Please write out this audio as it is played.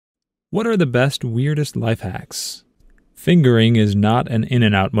What are the best, weirdest life hacks? Fingering is not an in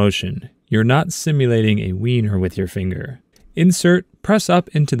and out motion. You're not simulating a wiener with your finger. Insert, press up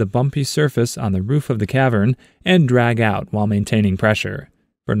into the bumpy surface on the roof of the cavern, and drag out while maintaining pressure.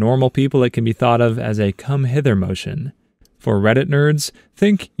 For normal people, it can be thought of as a come-hither motion. For Reddit nerds,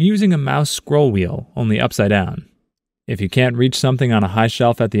 think using a mouse scroll wheel, only upside down. If you can't reach something on a high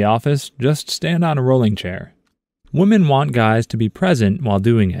shelf at the office, just stand on a rolling chair. Women want guys to be present while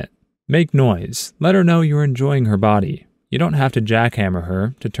doing it. Make noise. Let her know you're enjoying her body. You don't have to jackhammer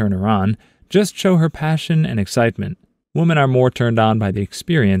her to turn her on. Just show her passion and excitement. Women are more turned on by the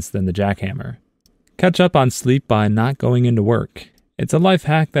experience than the jackhammer. Catch up on sleep by not going into work. It's a life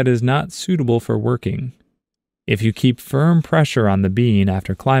hack that is not suitable for working. If you keep firm pressure on the bean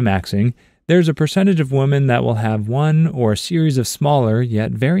after climaxing, there's a percentage of women that will have one or a series of smaller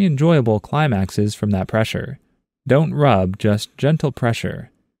yet very enjoyable climaxes from that pressure. Don't rub, just gentle pressure.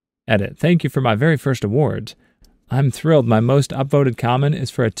 Edit. Thank you for my very first award. I'm thrilled my most upvoted comment is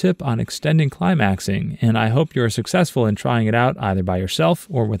for a tip on extending climaxing, and I hope you're successful in trying it out either by yourself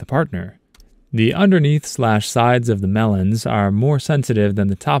or with a partner. The underneath/sides of the melons are more sensitive than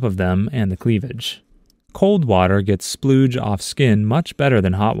the top of them and the cleavage. Cold water gets splooge off skin much better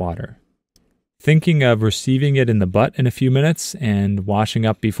than hot water. Thinking of receiving it in the butt in a few minutes and washing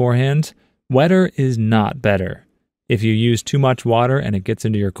up beforehand? Wetter is not better. If you use too much water and it gets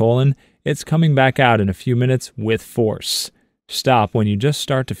into your colon, it's coming back out in a few minutes with force. Stop when you just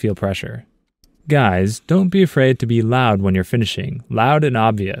start to feel pressure. Guys, don't be afraid to be loud when you're finishing. Loud and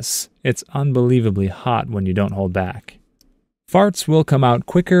obvious. It's unbelievably hot when you don't hold back. Farts will come out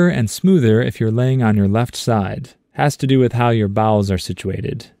quicker and smoother if you're laying on your left side. Has to do with how your bowels are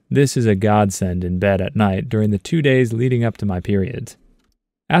situated. This is a godsend in bed at night during the 2 days leading up to my period.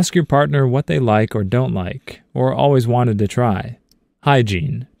 Ask your partner what they like or don't like, or always wanted to try.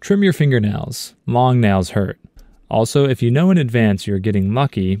 Hygiene. Trim your fingernails. Long nails hurt. Also, if you know in advance you're getting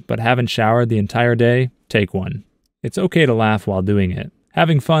lucky but haven't showered the entire day, take one. It's okay to laugh while doing it.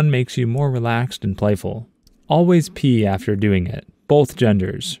 Having fun makes you more relaxed and playful. Always pee after doing it. Both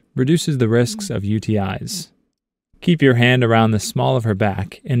genders. Reduces the risks of UTIs. Keep your hand around the small of her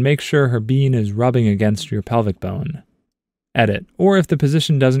back and make sure her bean is rubbing against your pelvic bone. Edit. Or if the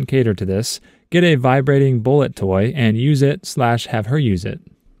position doesn't cater to this, get a vibrating bullet toy and use it/have her use it.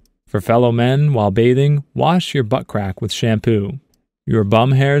 For fellow men, while bathing, wash your butt crack with shampoo. Your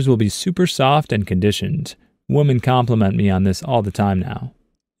bum hairs will be super soft and conditioned. Women compliment me on this all the time now.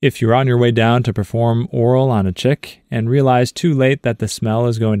 If you're on your way down to perform oral on a chick and realize too late that the smell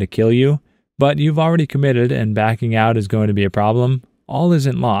is going to kill you, but you've already committed and backing out is going to be a problem, all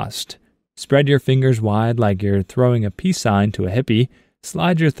isn't lost. Spread your fingers wide like you're throwing a peace sign to a hippie,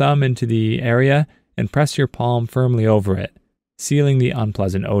 slide your thumb into the area, and press your palm firmly over it, sealing the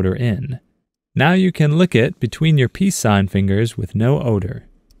unpleasant odor in. Now you can lick it between your peace sign fingers with no odor.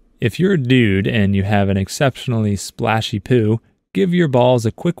 If you're a dude and you have an exceptionally splashy poo, give your balls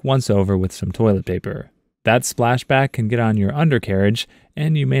a quick once-over with some toilet paper. That splashback can get on your undercarriage,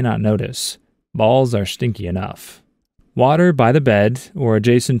 and you may not notice. Balls are stinky enough. Water by the bed, or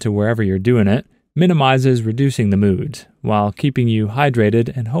adjacent to wherever you're doing it, minimizes reducing the mood, while keeping you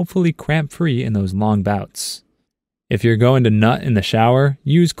hydrated and hopefully cramp-free in those long bouts. If you're going to nut in the shower,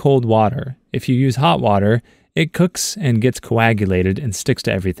 use cold water. If you use hot water, it cooks and gets coagulated and sticks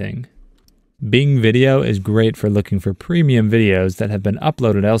to everything. Bing Video is great for looking for premium videos that have been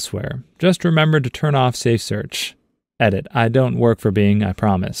uploaded elsewhere. Just remember to turn off Safe Search. Edit. I don't work for Bing, I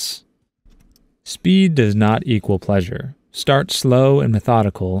promise. Speed does not equal pleasure. Start slow and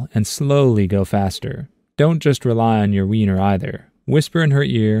methodical and slowly go faster. Don't just rely on your wiener either. Whisper in her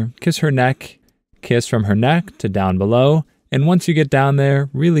ear, kiss her neck, kiss from her neck to down below, and once you get down there,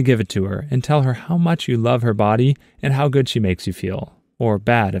 really give it to her and tell her how much you love her body and how good she makes you feel. Or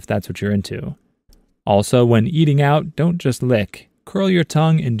bad if that's what you're into. Also, when eating out, don't just lick. Curl your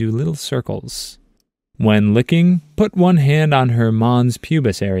tongue and do little circles. When licking, put one hand on her mons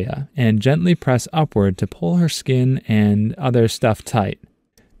pubis area and gently press upward to pull her skin and other stuff tight.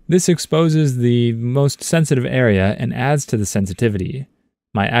 This exposes the most sensitive area and adds to the sensitivity.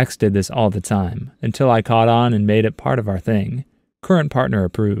 My ex did this all the time, until I caught on and made it part of our thing. Current partner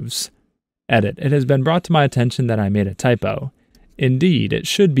approves. Edit. It has been brought to my attention that I made a typo. Indeed, it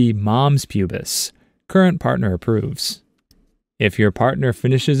should be mom's pubis. Current partner approves. If your partner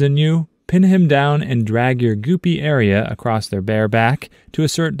finishes in you, pin him down and drag your goopy area across their bare back to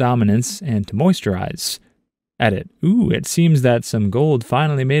assert dominance and to moisturize. Edit. Ooh, it seems that some gold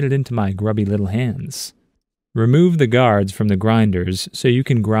finally made it into my grubby little hands. Remove the guards from the grinders so you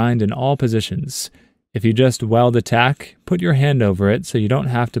can grind in all positions. If you just weld a tack, put your hand over it so you don't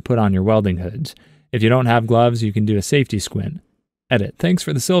have to put on your welding hood. If you don't have gloves, you can do a safety squint. Edit. Thanks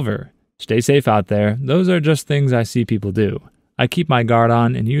for the silver. Stay safe out there. Those are just things I see people do. I keep my guard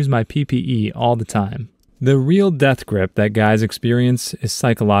on and use my PPE all the time. The real death grip that guys experience is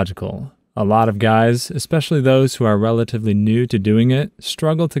psychological. A lot of guys, especially those who are relatively new to doing it,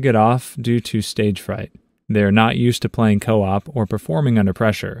 struggle to get off due to stage fright. They're not used to playing co-op or performing under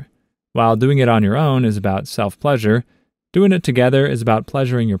pressure. While doing it on your own is about self-pleasure, doing it together is about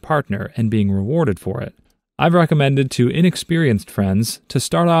pleasuring your partner and being rewarded for it. I've recommended to inexperienced friends to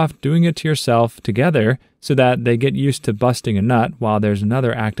start off doing it to yourself together so that they get used to busting a nut while there's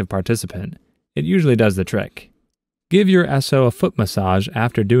another active participant. It usually does the trick. Give your SO a foot massage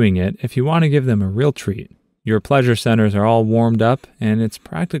after doing it if you want to give them a real treat. Your pleasure centers are all warmed up and it's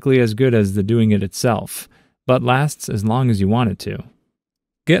practically as good as the doing it itself, but lasts as long as you want it to.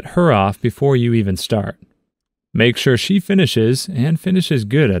 Get her off before you even start. Make sure she finishes, and finishes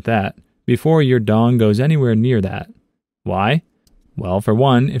good at that, before your dong goes anywhere near that. Why? Well, for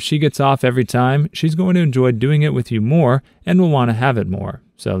one, if she gets off every time, she's going to enjoy doing it with you more and will want to have it more,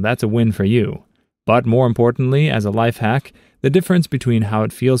 so that's a win for you. But more importantly, as a life hack, the difference between how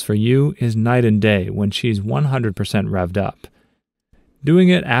it feels for you is night and day when she's 100% revved up. Doing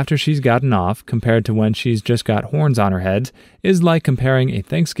it after she's gotten off, compared to when she's just got horns on her head, is like comparing a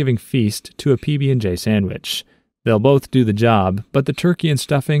Thanksgiving feast to a PB&J sandwich. They'll both do the job, but the turkey and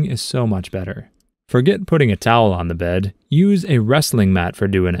stuffing is so much better. Forget putting a towel on the bed. Use a wrestling mat for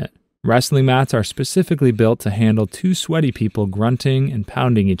doing it. Wrestling mats are specifically built to handle two sweaty people grunting and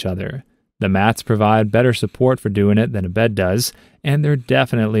pounding each other. The mats provide better support for doing it than a bed does, and they're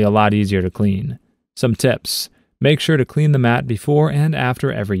definitely a lot easier to clean. Some tips. Make sure to clean the mat before and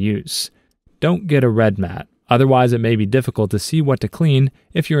after every use. Don't get a red mat, otherwise it may be difficult to see what to clean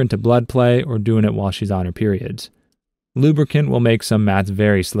if you're into blood play or doing it while she's on her period. Lubricant will make some mats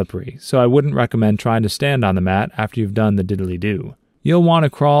very slippery, so I wouldn't recommend trying to stand on the mat after you've done the diddly-do. You'll want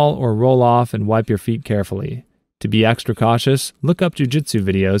to crawl or roll off and wipe your feet carefully. To be extra cautious, look up jiu-jitsu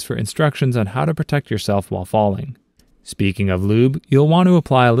videos for instructions on how to protect yourself while falling. Speaking of lube, you'll want to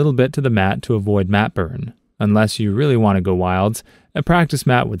apply a little bit to the mat to avoid mat burn. Unless you really want to go wild, a practice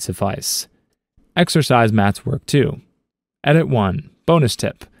mat would suffice. Exercise mats work too. Edit 1. Bonus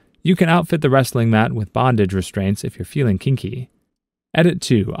tip. You can outfit the wrestling mat with bondage restraints if you're feeling kinky. Edit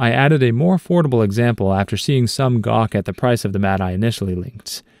 2. I added a more affordable example after seeing some gawk at the price of the mat I initially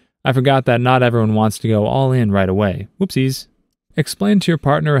linked. I forgot that not everyone wants to go all in right away. Whoopsies. Explain to your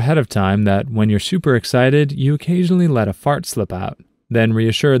partner ahead of time that when you're super excited, you occasionally let a fart slip out. Then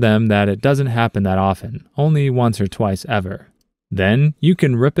reassure them that it doesn't happen that often, only once or twice ever. Then you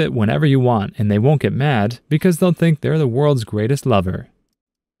can rip it whenever you want and they won't get mad because they'll think they're the world's greatest lover.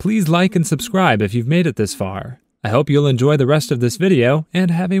 Please like and subscribe if you've made it this far. I hope you'll enjoy the rest of this video and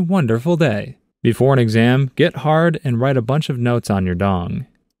have a wonderful day. Before an exam, get hard and write a bunch of notes on your dong.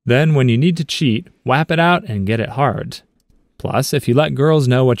 Then when you need to cheat, whap it out and get it hard. Plus, if you let girls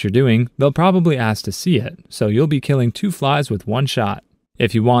know what you're doing, they'll probably ask to see it, so you'll be killing 2 flies with 1 shot.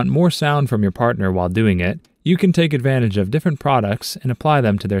 If you want more sound from your partner while doing it, you can take advantage of different products and apply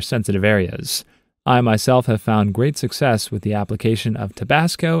them to their sensitive areas. I myself have found great success with the application of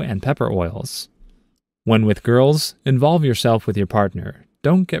Tabasco and pepper oils. When with girls, involve yourself with your partner.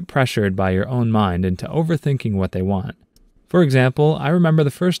 Don't get pressured by your own mind into overthinking what they want. For example, I remember the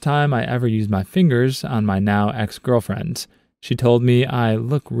first time I ever used my fingers on my now ex-girlfriend. She told me I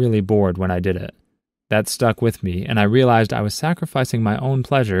look really bored when I did it. That stuck with me, and I realized I was sacrificing my own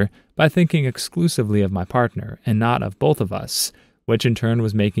pleasure by thinking exclusively of my partner and not of both of us, which in turn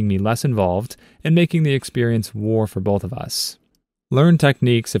was making me less involved and making the experience war for both of us. Learn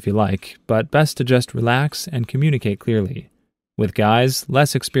techniques if you like, but best to just relax and communicate clearly. With guys,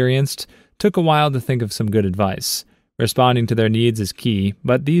 less experienced, took a while to think of some good advice. Responding to their needs is key,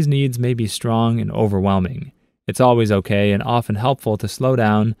 but these needs may be strong and overwhelming. It's always okay and often helpful to slow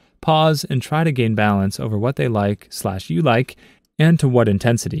down, pause, and try to gain balance over what they like/you like, and to what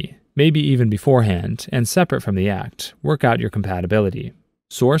intensity, maybe even beforehand, and separate from the act. Work out your compatibility.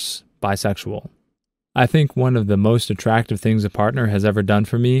 Source: bisexual. I think one of the most attractive things a partner has ever done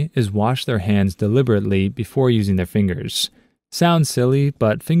for me is wash their hands deliberately before using their fingers. Sounds silly,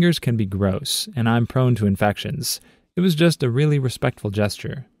 but fingers can be gross, and I'm prone to infections. It was just a really respectful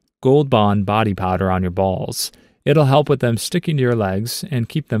gesture. Gold Bond body powder on your balls. It'll help with them sticking to your legs and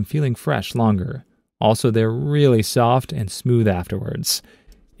keep them feeling fresh longer. Also, they're really soft and smooth afterwards.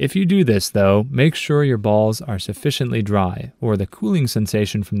 If you do this, though, make sure your balls are sufficiently dry, or the cooling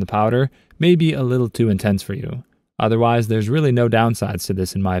sensation from the powder may be a little too intense for you. Otherwise, there's really no downsides to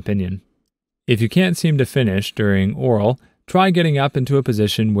this in my opinion. If you can't seem to finish during oral, try getting up into a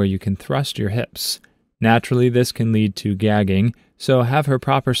position where you can thrust your hips. Naturally, this can lead to gagging, so have her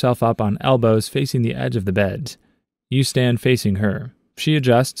prop herself up on elbows facing the edge of the bed. You stand facing her. She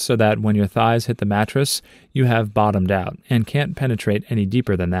adjusts so that when your thighs hit the mattress, you have bottomed out and can't penetrate any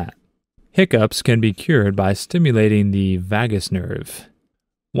deeper than that. Hiccups can be cured by stimulating the vagus nerve.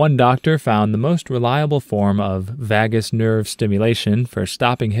 One doctor found the most reliable form of vagus nerve stimulation for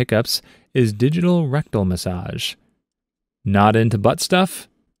stopping hiccups is digital rectal massage. Not into butt stuff?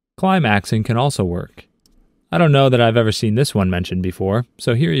 Climaxing can also work. I don't know that I've ever seen this one mentioned before,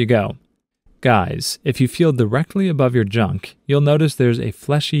 so here you go. Guys, if you feel directly above your junk, you'll notice there's a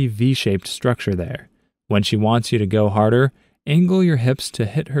fleshy V-shaped structure there. When she wants you to go harder, angle your hips to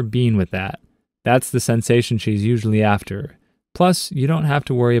hit her bean with that. That's the sensation she's usually after. Plus, you don't have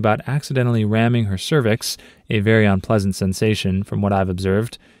to worry about accidentally ramming her cervix, a very unpleasant sensation from what I've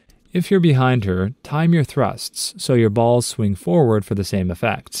observed. If you're behind her, time your thrusts so your balls swing forward for the same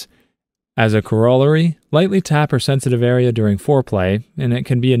effect. As a corollary, lightly tap her sensitive area during foreplay, and it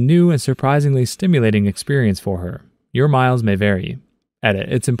can be a new and surprisingly stimulating experience for her. Your miles may vary. Edit.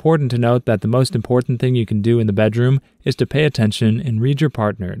 It's important to note that the most important thing you can do in the bedroom is to pay attention and read your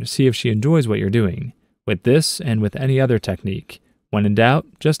partner to see if she enjoys what you're doing. With this and with any other technique, when in doubt,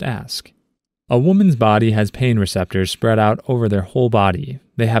 just ask. A woman's body has pain receptors spread out over their whole body.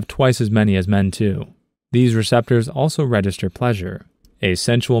 They have twice as many as men too. These receptors also register pleasure. A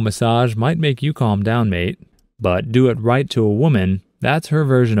sensual massage might make you calm down, mate, but do it right to a woman, that's her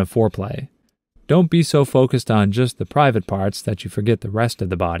version of foreplay. Don't be so focused on just the private parts that you forget the rest of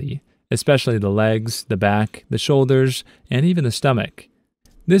the body, especially the legs, the back, the shoulders, and even the stomach.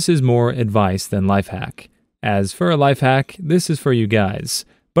 This is more advice than life hack. As for a life hack, this is for you guys,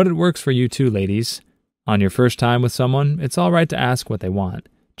 but it works for you too, ladies. On your first time with someone, it's alright to ask what they want.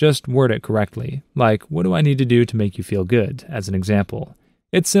 Just word it correctly, like, what do I need to do to make you feel good, as an example.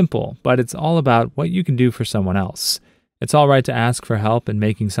 It's simple, but it's all about what you can do for someone else. It's alright to ask for help in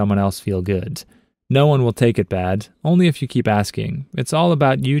making someone else feel good. No one will take it bad, only if you keep asking. It's all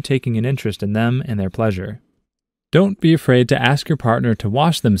about you taking an interest in them and their pleasure. Don't be afraid to ask your partner to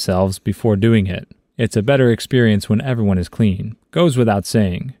wash themselves before doing it. It's a better experience when everyone is clean. Goes without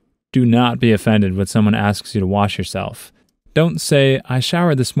saying. Do not be offended when someone asks you to wash yourself. Don't say, I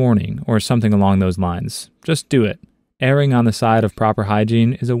showered this morning, or something along those lines. Just do it. Erring on the side of proper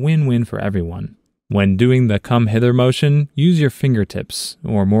hygiene is a win-win for everyone. When doing the come hither motion, use your fingertips,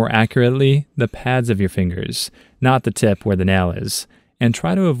 or more accurately, the pads of your fingers, not the tip where the nail is, and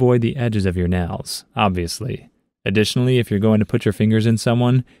try to avoid the edges of your nails, obviously. Additionally, if you're going to put your fingers in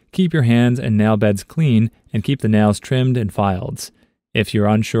someone, keep your hands and nail beds clean and keep the nails trimmed and filed. If you're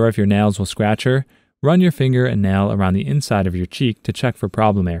unsure if your nails will scratch her, run your finger and nail around the inside of your cheek to check for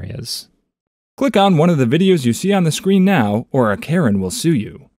problem areas. Click on one of the videos you see on the screen now, or a Karen will sue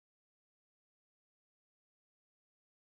you.